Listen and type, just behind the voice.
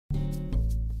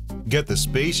Get the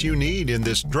space you need in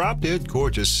this drop-dead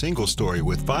gorgeous single-story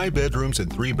with 5 bedrooms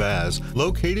and 3 baths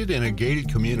located in a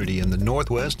gated community in the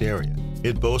Northwest area.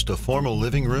 It boasts a formal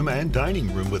living room and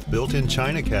dining room with built-in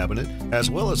china cabinet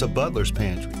as well as a butler's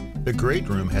pantry. The great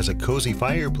room has a cozy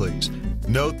fireplace.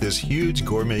 Note this huge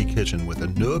gourmet kitchen with a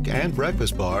nook and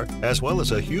breakfast bar as well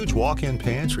as a huge walk-in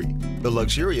pantry. The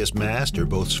luxurious master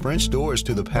boasts French doors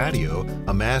to the patio,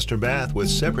 a master bath with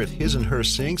separate his and her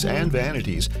sinks and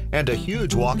vanities, and a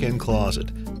huge walk-in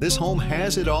closet. This home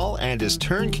has it all and is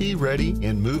turnkey ready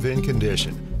in move-in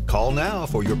condition. Call now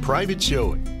for your private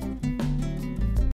showing.